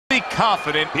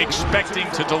confident, expecting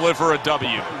to deliver a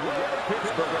W.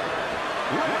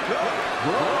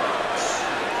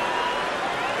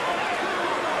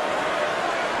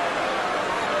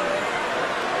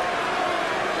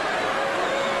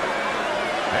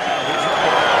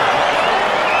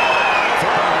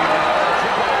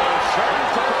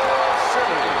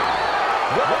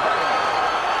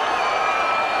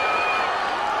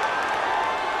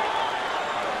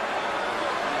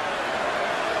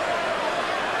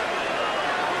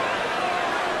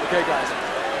 Okay,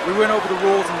 guys, we went over the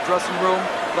rules in the dressing room.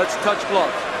 Let's touch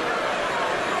gloves.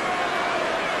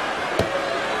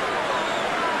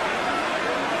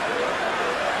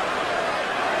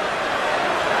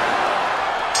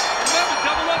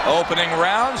 Opening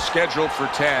round scheduled for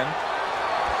 10.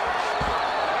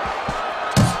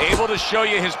 Able to show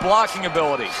you his blocking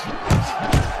ability.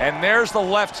 And there's the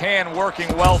left hand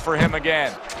working well for him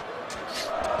again.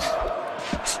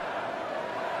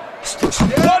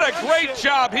 What a great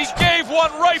job. He gave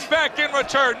one right back in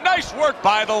return. Nice work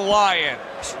by the Lion.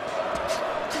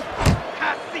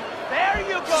 There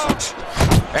you go.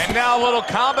 And now a little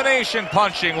combination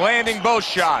punching, landing both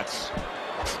shots.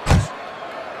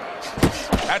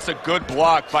 That's a good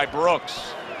block by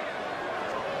Brooks.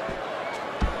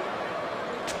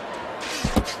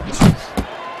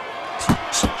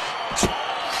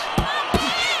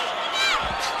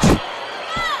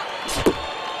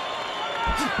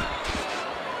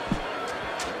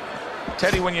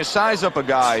 Teddy, when you size up a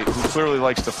guy who clearly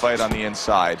likes to fight on the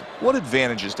inside, what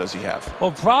advantages does he have?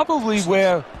 Well, probably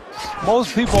where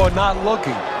most people are not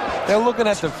looking. They're looking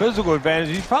at the physical advantage.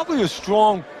 He's probably a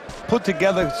strong,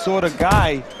 put-together sort of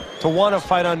guy to want to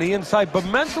fight on the inside, but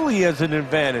mentally he has an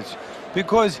advantage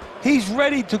because he's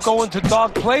ready to go into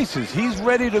dark places. He's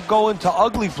ready to go into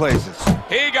ugly places.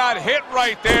 He got hit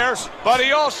right there, but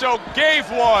he also gave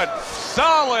one.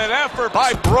 Solid effort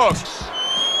by Brooks.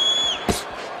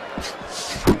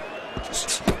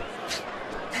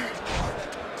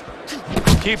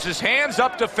 Keeps his hands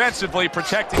up defensively,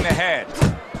 protecting the head.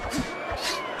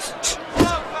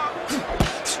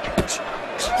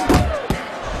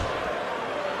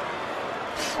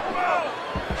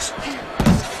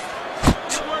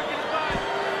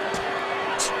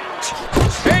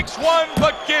 Takes one,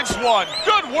 but gives one.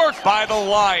 Good work by the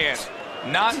Lion.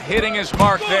 Not hitting his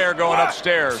mark there, going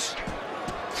upstairs.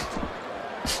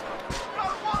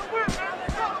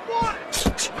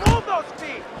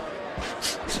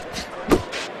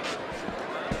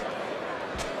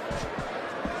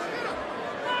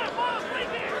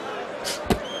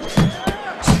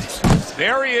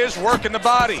 There he is, working the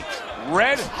body.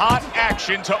 Red-hot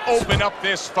action to open up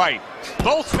this fight.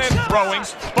 Both men throwing,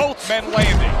 both men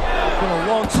landing. It's been a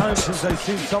long time since I've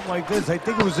seen something like this. I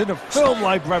think it was in a film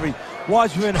library,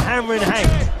 watching Hammer and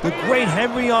Hank. The great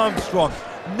Henry Armstrong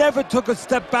never took a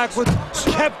step backwards,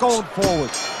 kept going forward.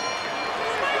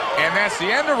 And that's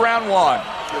the end of round one.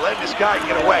 You let this guy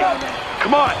get away.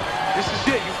 Come on, this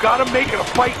is it. You've got to make it a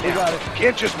fight now. You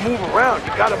can't just move around. You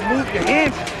got to move your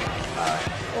hands.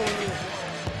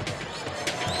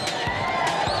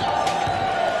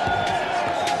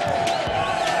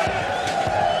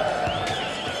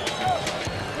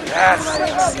 Yes.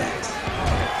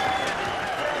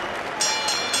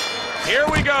 Here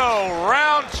we go.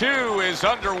 Round two is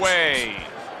underway.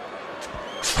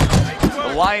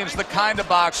 The Lion's the kind of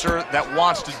boxer that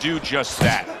wants to do just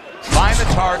that. Find the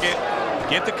target,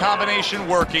 get the combination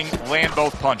working, land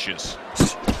both punches.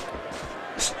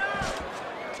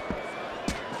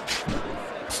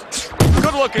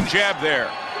 Good looking jab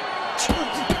there.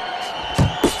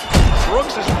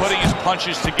 Brooks is putting his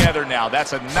punches together now.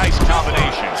 That's a nice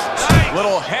combination.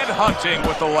 Little head hunting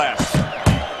with the left.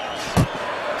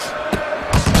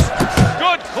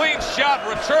 Good clean shot,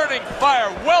 returning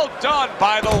fire. Well done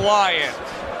by the Lion.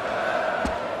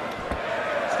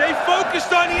 Stay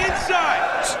focused on the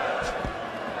inside.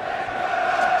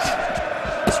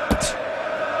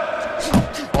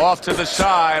 Off to the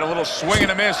side, a little swing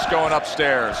and a miss going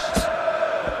upstairs.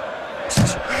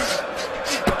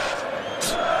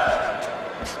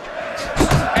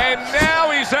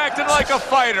 He's acting like a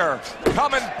fighter,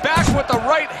 coming back with the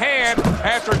right hand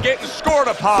after getting scored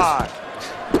upon.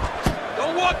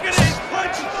 Don't walk into his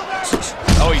punches.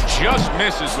 Oh, he just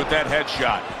misses with that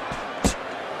headshot.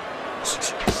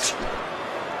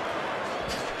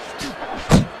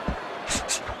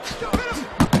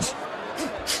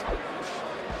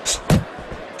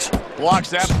 Blocks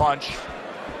that punch.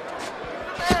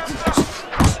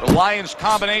 The Lion's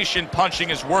combination punching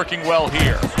is working well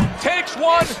here. Takes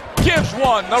one, gives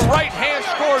one. The right hand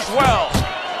scores well.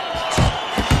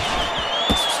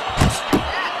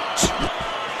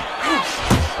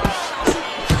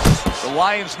 The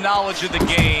Lions' knowledge of the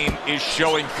game is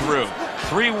showing through.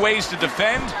 3 ways to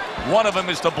defend. One of them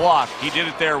is to block. He did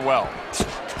it there well.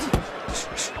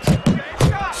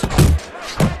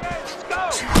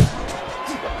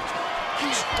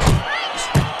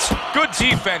 Good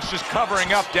defense, just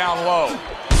covering up down low.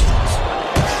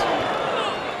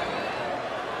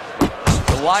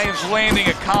 The Lions landing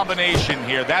a combination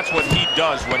here. That's what he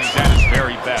does when he's at his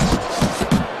very best.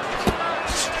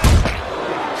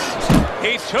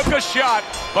 He took a shot,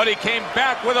 but he came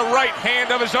back with a right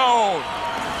hand of his own.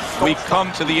 We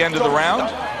come to the end of the round.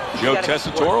 Joe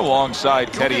Tessitore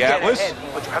alongside Teddy Atlas.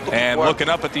 And looking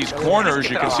up at these corners,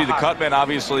 you can see the cutman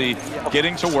obviously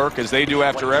getting to work as they do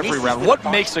after every round. What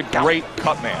makes a great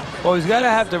cutman? Well, he's got to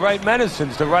have the right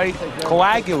medicines, the right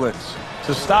coagulants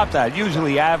to stop that.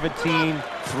 Usually Avitine,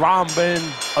 thrombin,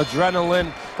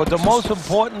 adrenaline. But the most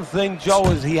important thing, Joe,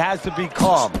 is he has to be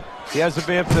calm. He has to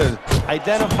be able to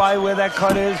identify where that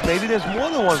cut is. Maybe there's more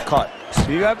than one cut. So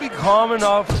you got to be calm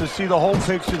enough to see the whole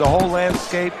picture, the whole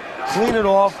landscape, clean it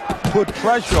off, put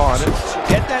pressure on it,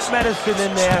 get that medicine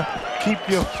in there, keep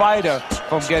your fighter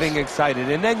from getting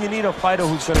excited. And then you need a fighter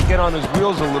who's going to get on his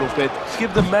wheels a little bit,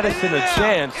 give the medicine a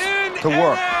chance to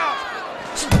work.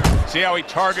 See how he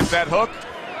targets that hook?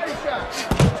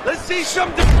 Let's see some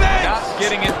defense. Not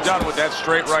getting it done with that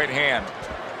straight right hand.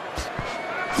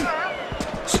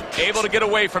 Able to get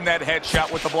away from that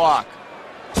headshot with the block.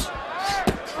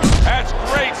 That's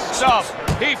great stuff.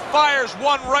 He fires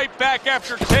one right back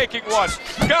after taking one.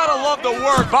 Gotta love the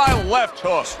work by left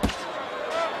hook.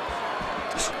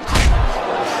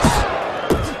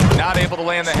 Not able to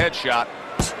land the headshot.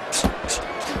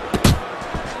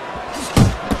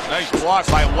 Nice block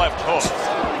by left hook.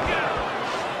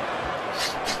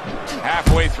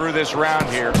 Halfway through this round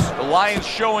here, the Lions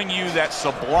showing you that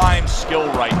sublime skill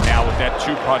right now with that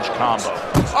 2-punch combo.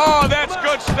 Oh, that's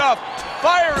good stuff.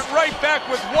 Firing right back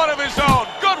with one of his own.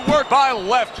 Good work by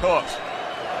left hook.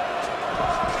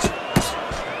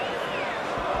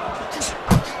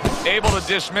 Able to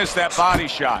dismiss that body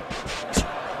shot.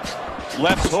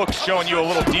 Left hook showing you a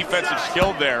little defensive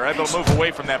skill there. Able to move away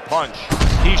from that punch.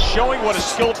 He's showing what a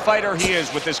skilled fighter he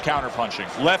is with this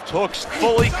counterpunching. Left hook's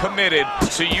fully committed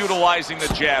to utilizing the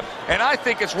jab, and I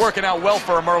think it's working out well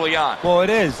for him early on. Well, it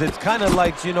is. It's kind of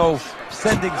like, you know,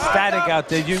 sending static out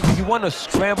there. You want to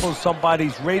scramble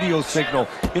somebody's radio signal.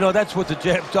 You know, that's what the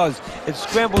jab does. It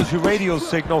scrambles your radio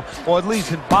signal, or at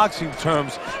least in boxing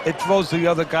terms, it throws the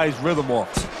other guy's rhythm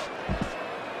off.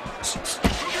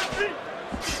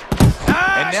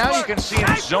 And now you can see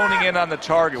him zoning in on the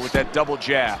target with that double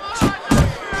jab.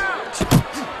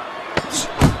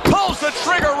 Pulls the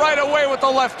trigger right away with the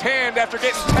left hand after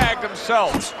getting tagged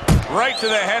himself. Right to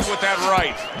the head with that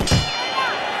right.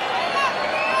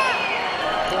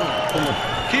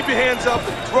 Keep your hands up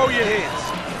and throw your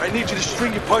hands. I need you to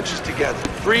string your punches together.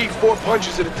 3, 4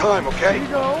 punches at a time, okay?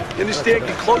 You understand?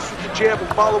 Get close with the jab and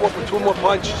follow up with 2 more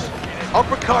punches.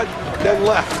 Uppercut, then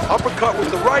left. Uppercut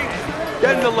with the right,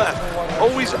 then the left.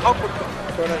 Always uppercut.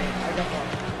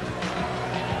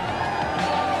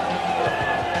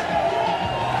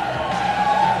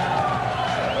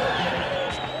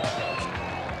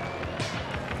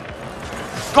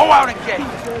 Go out and get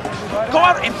it. Go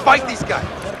out and fight this guy.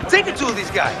 Take it to this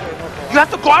guy. You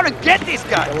have to go out and get this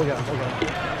guy.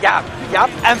 Jab, jab,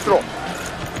 and throw.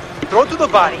 Throw to the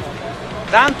body,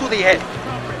 then to the head,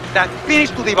 then finish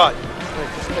to the body.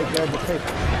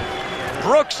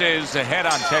 Brooks is ahead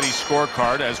on Teddy's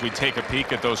scorecard as we take a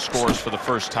peek at those scores for the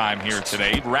first time here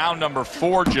today. Round number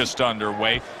 4 just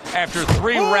underway. After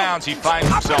 3 rounds, he finds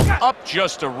himself up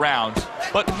just a round,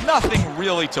 but nothing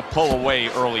really to pull away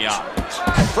early on.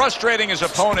 Frustrating his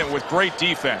opponent with great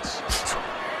defense.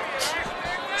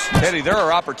 Teddy, there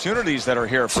are opportunities that are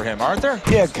here for him, aren't there?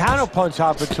 Yeah, counterpunch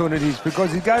opportunities,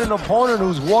 because he's got an opponent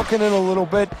who's walking in a little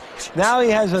bit. Now he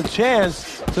has a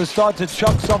chance to start to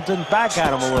chuck something back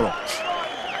at him a little.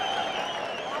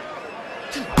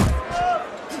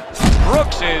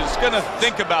 Brooks is going to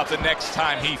think about the next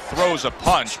time he throws a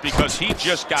punch because he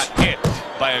just got hit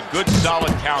by a good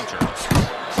solid counter.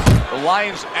 The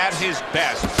Lions at his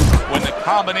best when the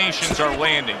combinations are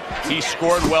landing. He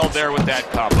scored well there with that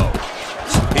combo.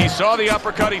 He saw the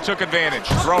uppercut, he took advantage,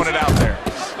 throwing it out there.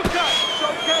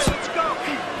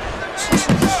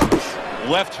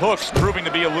 Left hooks proving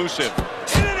to be elusive.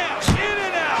 In and out, in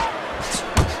and out.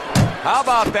 How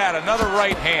about that? Another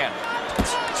right hand.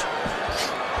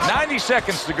 90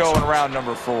 seconds to go in round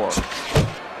number 4.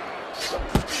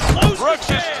 Brooks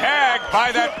is tagged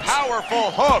by that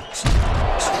powerful hook.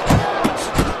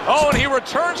 Oh, and he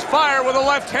returns fire with a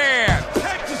left hand.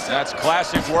 That's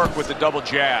classic work with the double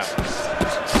jab.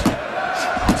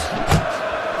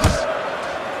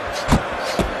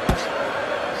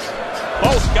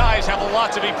 have a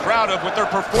lot to be proud of with their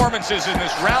performances in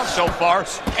this round so far,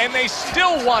 and they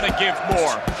still want to give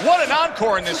more. What an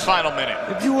encore in this final minute.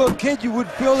 If you were a kid, you would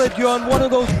feel that you're on one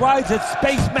of those rides at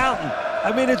Space Mountain.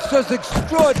 I mean, it's just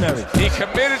extraordinary. He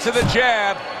committed to the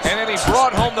jab, and then he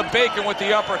brought home the bacon with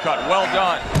the uppercut. Well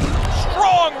done.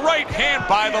 Strong right hand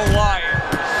by the Lion.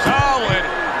 Solid.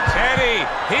 Teddy,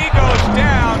 he goes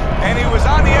down, and he was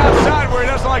on the outside where he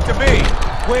doesn't like to be.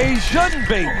 Where he shouldn't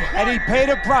be, and he paid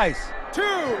a price. 2.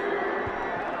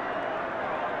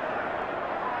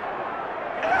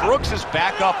 Brooks is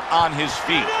back up on his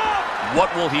feet.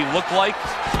 What will he look like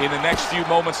in the next few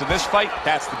moments of this fight?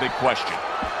 That's the big question.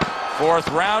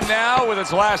 4th round now with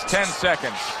its last 10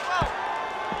 seconds.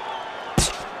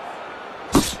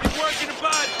 Keep working the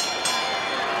bud.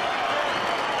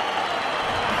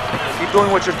 Keep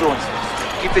doing what you're doing.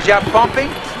 Keep the jab pumping.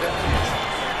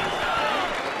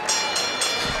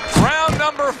 Round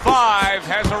number 5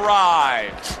 has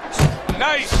arrived.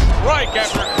 Nice strike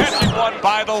after catching one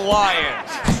by the Lion.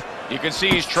 You can see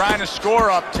he's trying to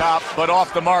score up top, but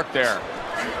off the mark there.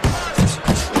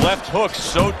 Left hook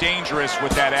so dangerous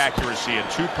with that accuracy. A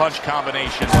 2-punch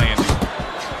combination landing.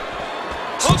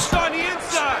 Hooks on the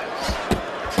inside.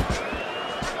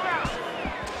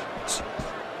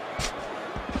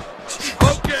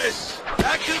 Focus.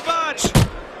 Back to the body.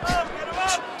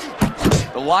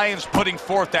 The Lions putting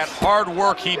forth that hard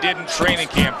work he did in training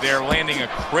camp there, landing a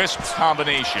crisp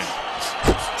combination.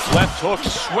 Left hook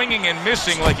swinging and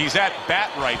missing like he's at bat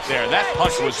right there. That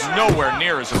punch was nowhere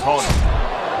near his opponent.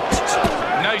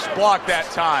 Nice block that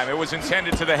time. It was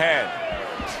intended to the head.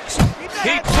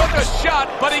 He took a shot,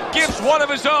 but he gives one of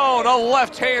his own. A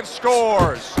left hand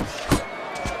scores.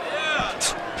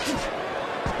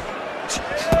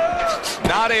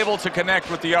 Not able to connect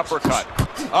with the uppercut.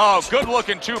 Oh,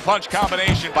 good-looking 2-punch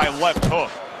combination by left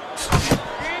hook.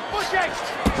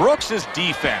 Brooks'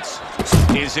 defense,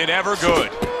 is it ever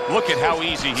good? Look at how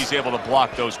easy he's able to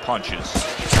block those punches.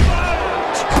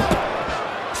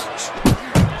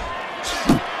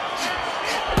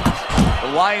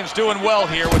 The Lions doing well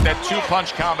here with that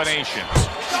 2-punch combination.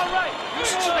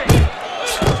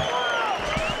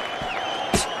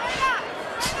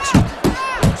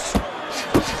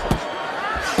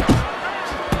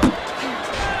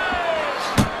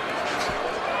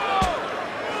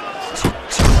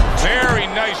 Very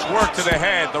nice work to the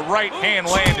head. The right hand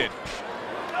landed.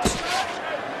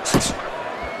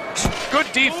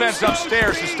 Good defense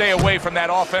upstairs to stay away from that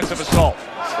offensive assault.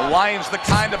 The Lion's the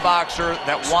kind of boxer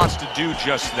that wants to do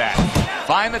just that.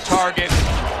 Find the target,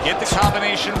 get the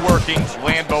combination working,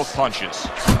 land both punches.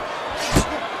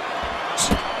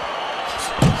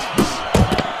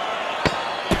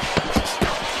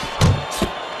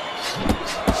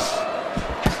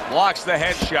 Blocks the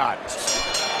headshot.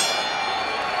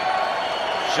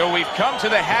 So we've come to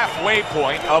the halfway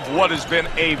point of what has been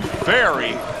a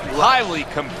very highly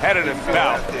competitive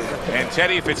bout. And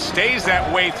Teddy, if it stays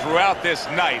that way throughout this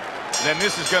night, then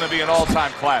this is going to be an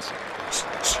all-time classic.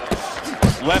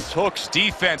 Left hook's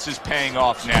defense is paying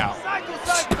off now. Side to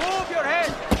side, move your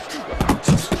head.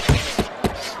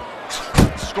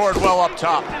 Scored well up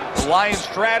top. The Lions'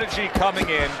 strategy coming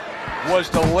in was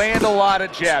to land a lot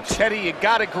of jabs. Teddy, you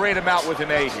got to grade him out with an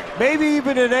A here. Maybe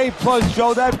even an A+,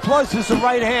 Joe. That plus is the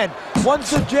right hand. Once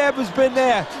the jab has been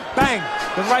there, bang,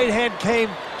 the right hand came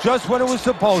just when it was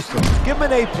supposed to. Give him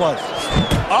an A+.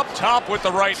 Up top with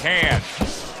the right hand.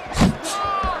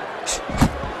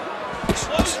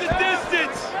 Close the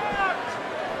distance.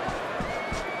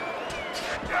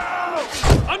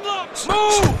 Unlock.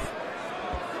 Move!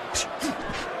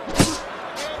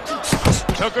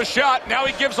 Took a shot, now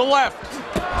he gives a left.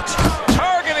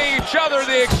 Targeting each other,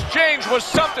 the exchange was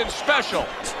something special.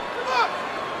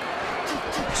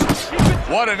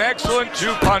 What an excellent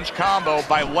 2-punch combo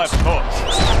by left hook.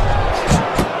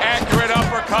 Accurate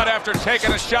uppercut after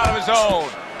taking a shot of his own.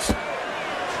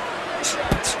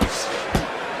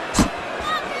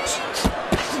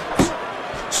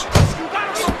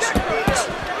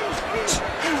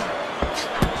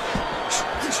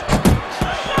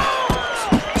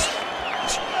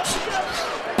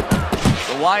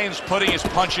 The Lions putting his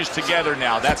punches together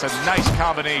now. That's a nice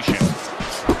combination.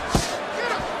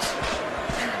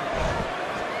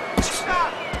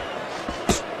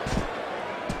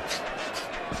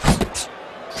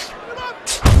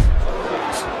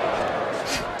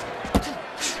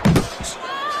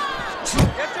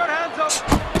 Get your hands up.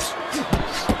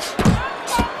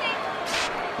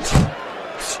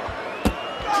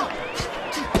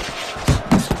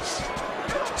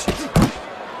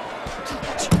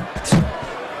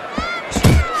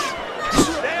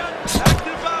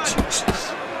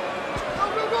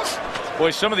 Boy,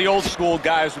 some of the old school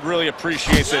guys would really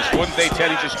appreciate this, wouldn't they,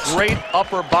 Teddy? Just great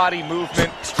upper body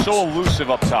movement, so elusive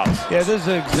up top. Yeah, this is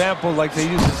an example like they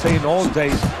used to say in the old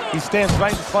days. He stands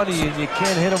right in front of you and you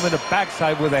can't hit him in the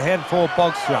backside with a handful of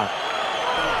buckshot.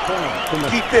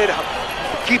 Keep it up.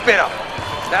 Keep it up.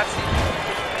 That's it.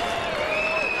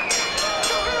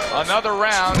 Another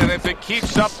round, and if it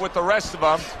keeps up with the rest of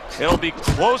them, it'll be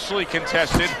closely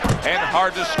contested and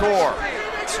hard to score.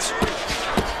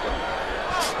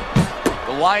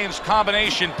 The Lions'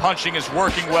 combination punching is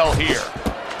working well here.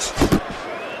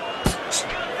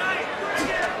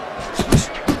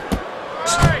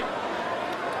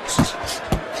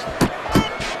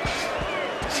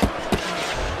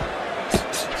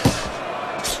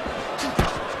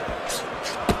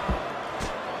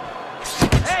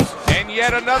 And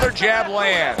yet another jab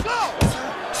lands.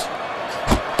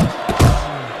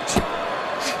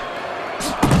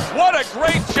 What a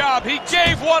great job. He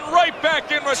gave one right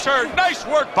back in return. Nice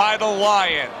work by the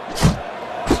Lion.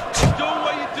 Keep doing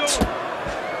what you're doing.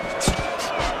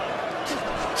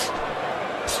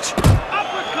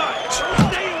 Uppercut.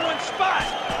 Stay in one spot.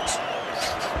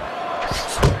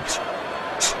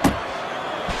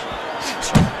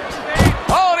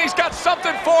 Oh, and he's got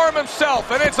something for him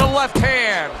himself, and it's a left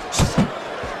hand.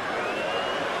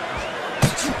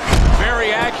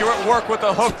 Very accurate work with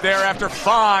the hook there after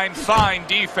fine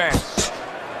defense.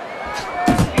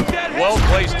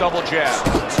 Well-placed double jab.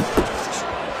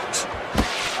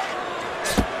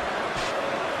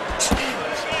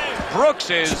 Brooks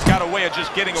has got a way of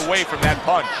just getting away from that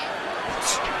punch.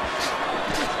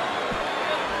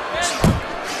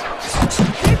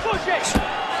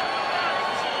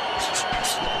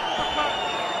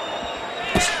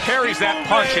 Carries that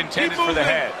punch intended for the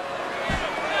head.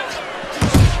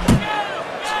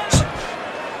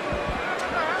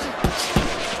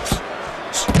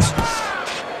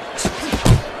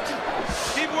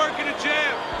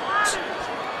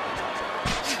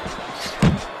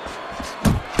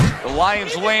 The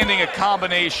Lions landing a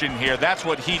combination here. That's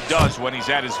what he does when he's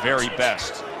at his very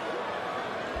best.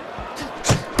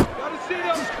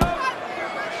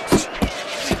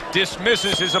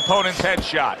 Dismisses his opponent's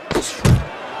headshot.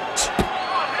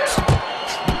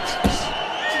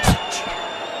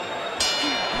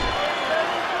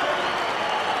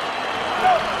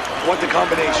 Want the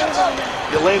combinations.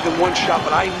 You landed one shot,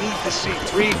 but I need to see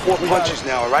 3, 4 punches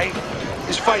now, all right?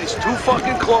 This fight is too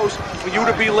fucking close for you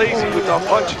to be lazy with our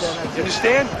punches. You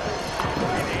understand?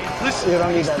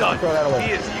 Listen, he's done.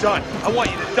 He is done. I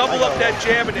want you to double up that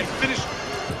jab and then finish.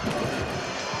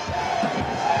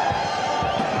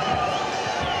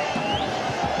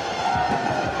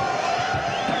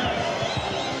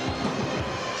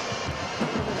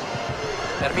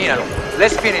 Termínalo.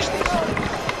 Let's finish this.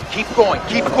 Keep going,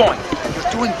 keep going.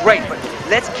 You're doing great, but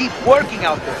let's keep working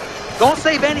out there. Don't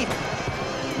save anything.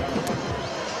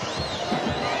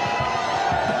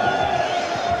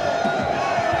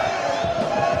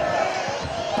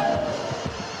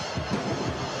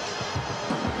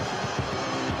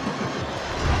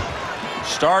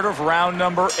 Start of round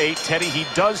number 8. Teddy, he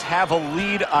does have a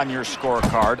lead on your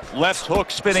scorecard. Left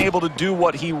hook's been able to do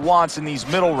what he wants in these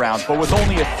middle rounds, but with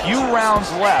only a few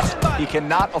rounds left, he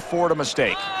cannot afford a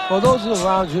mistake. Well, those are the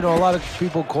rounds, you know, a lot of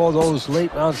people call those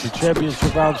late rounds the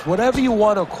championship rounds. Whatever you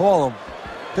want to call them,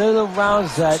 they're the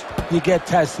rounds that you get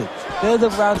tested. They're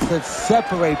the rounds that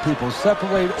separate people,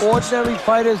 separate ordinary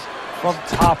fighters from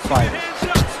top fighters.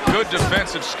 Good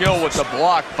defensive skill with the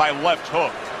block by left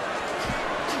hook.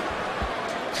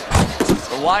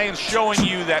 The Lions showing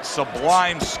you that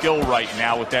sublime skill right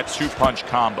now with that 2-punch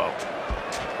combo.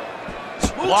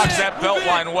 Blocks that belt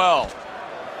line well.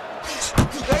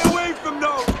 Stay away from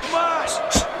those. Come on.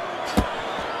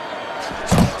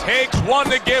 Takes one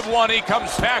to give one. He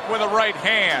comes back with a right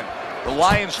hand. The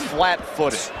Lions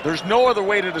flat-footed. There's no other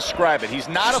way to describe it. He's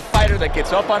not a fighter that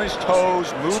gets up on his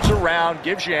toes, moves around,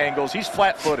 gives you angles. He's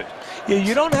flat-footed. Yeah,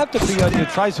 you don't have to be on your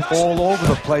tricycle all over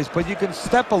the place, but you can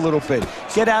step a little bit.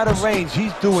 Get out of range.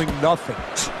 He's doing nothing.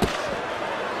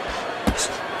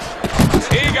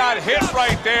 He got hit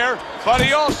right there, but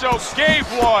he also gave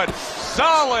one.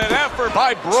 Solid effort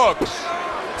by Brooks.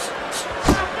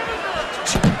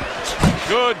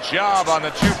 Good job on the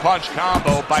 2-punch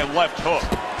combo by left hook.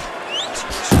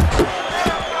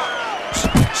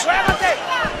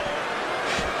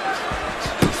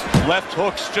 Left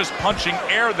hook's just punching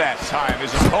air that time.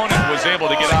 His opponent was able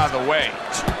to get out of the way.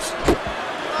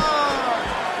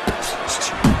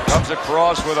 Comes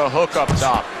across with a hook up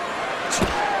top.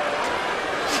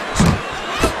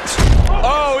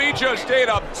 Oh, he just ate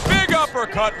a big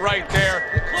uppercut right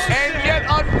there. And yet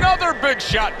another big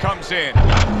shot comes in.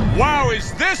 Wow,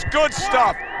 is this good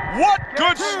stuff? What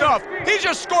good stuff. He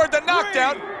just scored the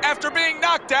knockdown after being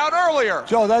knocked down earlier.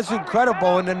 Joe, that's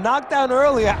incredible. And the knockdown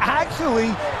earlier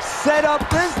actually set up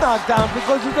this knockdown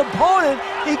because his opponent,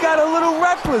 he got a little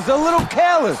reckless, a little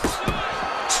careless.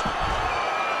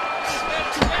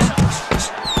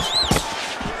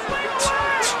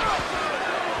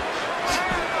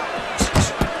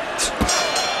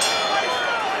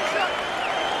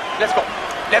 Let's go.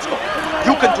 Let's go.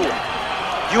 You can do it.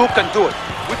 You can do it.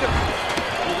 We can.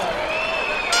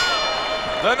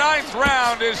 The 9th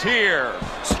round is here.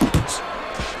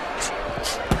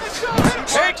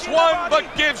 Takes one, but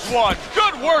gives one.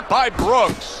 Good work by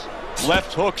Brooks.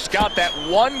 Left hook's got that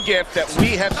one gift that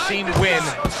we have seen win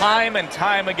time and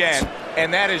time again,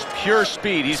 and that is pure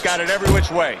speed. He's got it every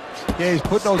which way. Yeah, he's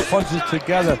putting those punches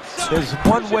together. There's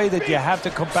one way that you have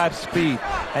to combat speed,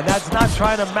 and that's not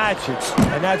trying to match it,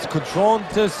 and that's controlling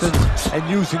distance and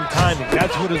using timing.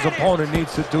 That's what his opponent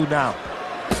needs to do now.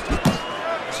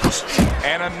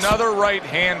 And another right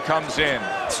hand comes in.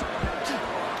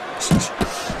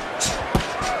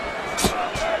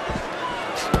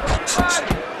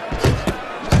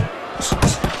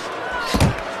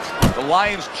 The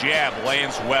Lions' jab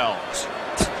lands well.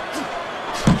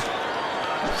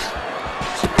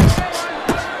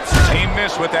 He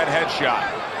missed with that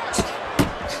headshot.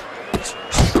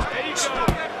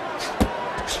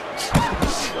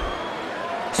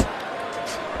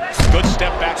 Good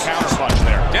step back counter punch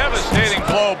there. Devastating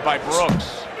blow by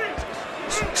Brooks.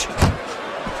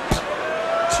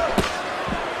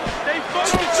 Stay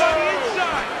focused on the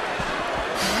inside.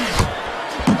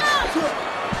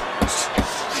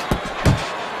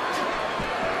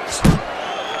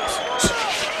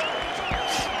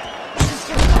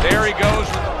 There he goes.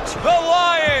 The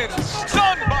Lions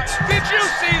stunned by. Did you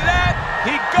see that?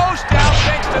 He goes down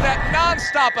thanks to that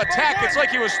non-stop attack. It's like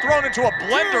he was thrown into a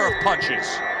blender of punches.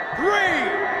 3, 4,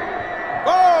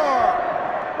 5.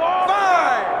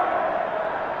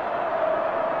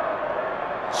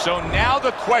 So now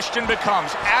the question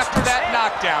becomes, after that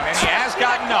knockdown, and he has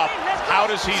gotten up, how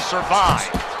does he survive?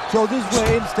 So this is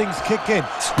where instincts kick in.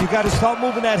 You got to start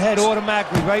moving that head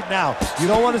automatically right now. You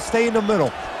don't want to stay in the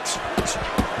middle.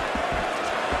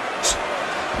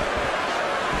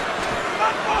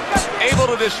 Able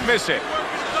to dismiss it.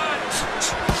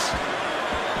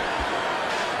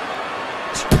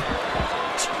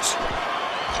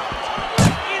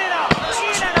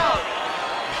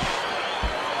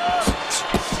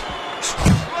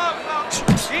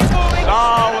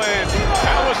 Solid.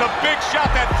 That was a big shot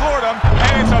that floored him,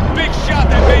 and it's a big shot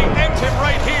that may end him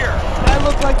right here. That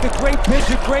looked like the great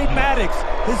pitcher, Great Maddox,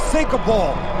 his sinker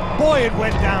ball. Boy, it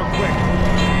went down quick.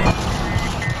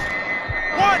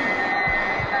 1,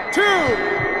 2,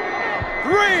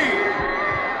 3,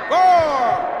 4,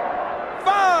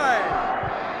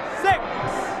 5, 6,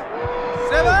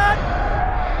 7,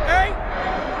 8,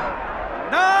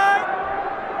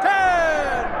 9,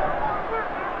 10.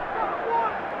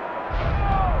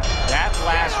 That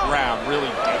last round really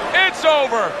did. It's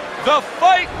over. The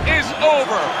fight is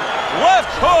over. Left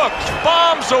hook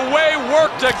bombs away,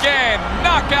 worked again.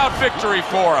 Knockout victory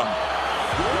for him.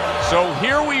 So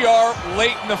here we are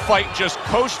late in the fight, just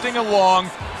coasting along,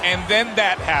 and then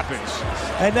that happens.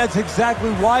 And that's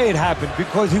exactly why it happened,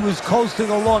 because he was coasting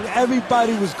along.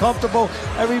 Everybody was comfortable.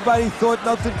 Everybody thought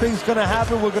nothing big's going to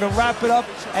happen. We're going to wrap it up.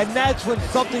 And that's when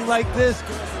something like this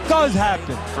does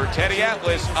happen. For Teddy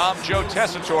Atlas, I'm Joe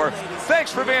Tessitore.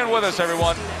 Thanks for being with us,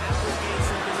 everyone.